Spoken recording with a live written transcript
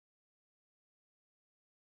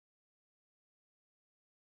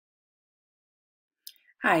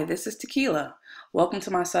Hi, this is Tequila. Welcome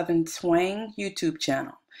to my Southern Twang YouTube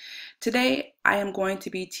channel. Today, I am going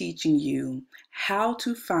to be teaching you how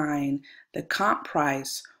to find the comp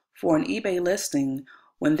price for an eBay listing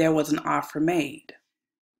when there was an offer made.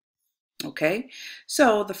 Okay,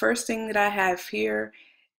 so the first thing that I have here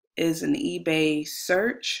is an eBay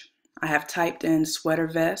search. I have typed in sweater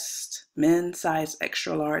vest, men's size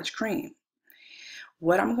extra large cream.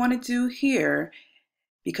 What I'm going to do here,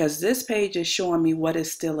 because this page is showing me what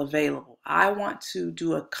is still available, I want to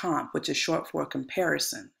do a comp, which is short for a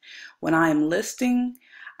comparison. When I am listing,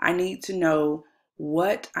 I need to know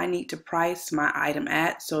what I need to price my item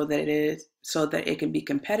at so that it can be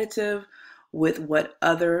competitive with what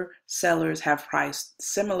other sellers have priced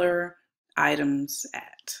similar items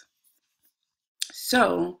at.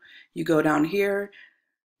 So you go down here,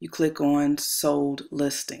 you click on sold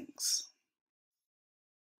listings.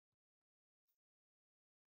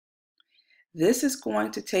 This is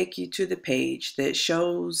going to take you to the page that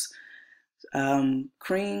shows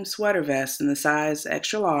cream sweater vests in the size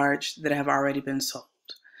extra large that have already been sold.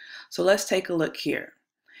 So let's take a look here.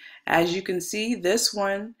 As you can see, this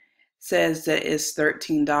one says that it's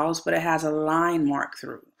 $13, but it has a line marked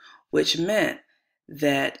through, which meant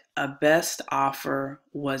that a best offer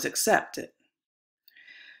was accepted.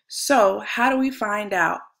 So how do we find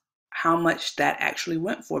out how much that actually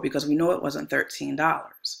went for? Because we know it wasn't $13.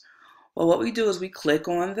 Well, what we do is we click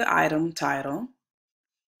on the item title,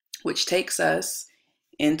 which takes us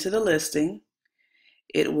into the listing.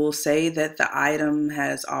 It will say that the item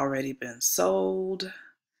has already been sold,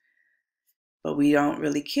 but we don't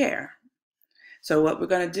really care. So what we're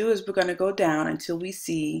going to do is we're going to go down until we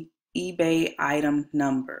see eBay item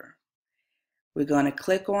number. We're going to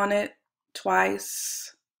click on it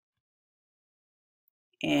twice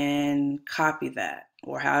and copy that,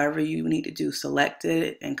 or however you need to do. Select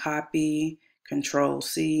it and copy, Control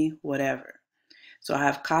C, whatever. So I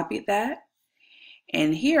have copied that,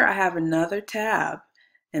 and here I have another tab.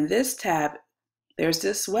 In this tab, there's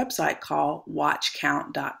this website called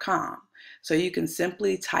watchcount.com. So you can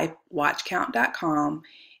simply type watchcount.com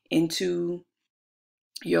into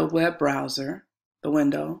your web browser, the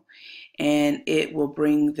window, and it will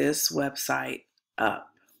bring this website up.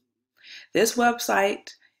 This website,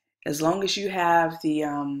 as long as you have the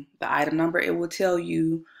item number, it will tell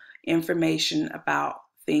you information about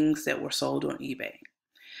things that were sold on eBay.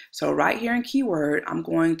 So right here in keyword, I'm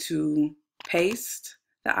going to paste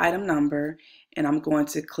the item number and I'm going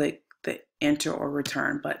to click the enter or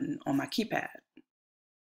return button on my keypad.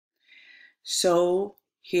 So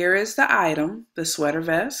here is the item, the sweater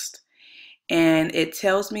vest, and it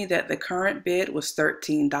tells me that the current bid was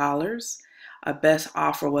 $13. A best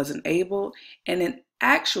offer was enabled, and it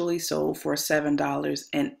actually sold for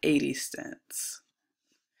 $7.80.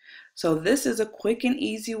 So this is a quick and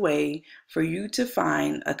easy way for you to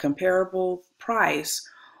find a comparable price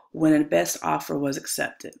when a best offer was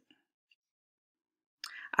accepted.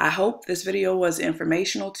 I hope this video was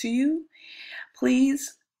informational to you.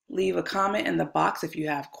 Please leave a comment in the box if you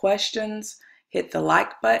have questions, hit the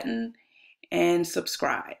like button, and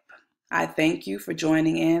subscribe. I thank you for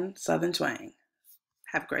joining in Southern Twang.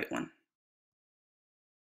 Have a great one.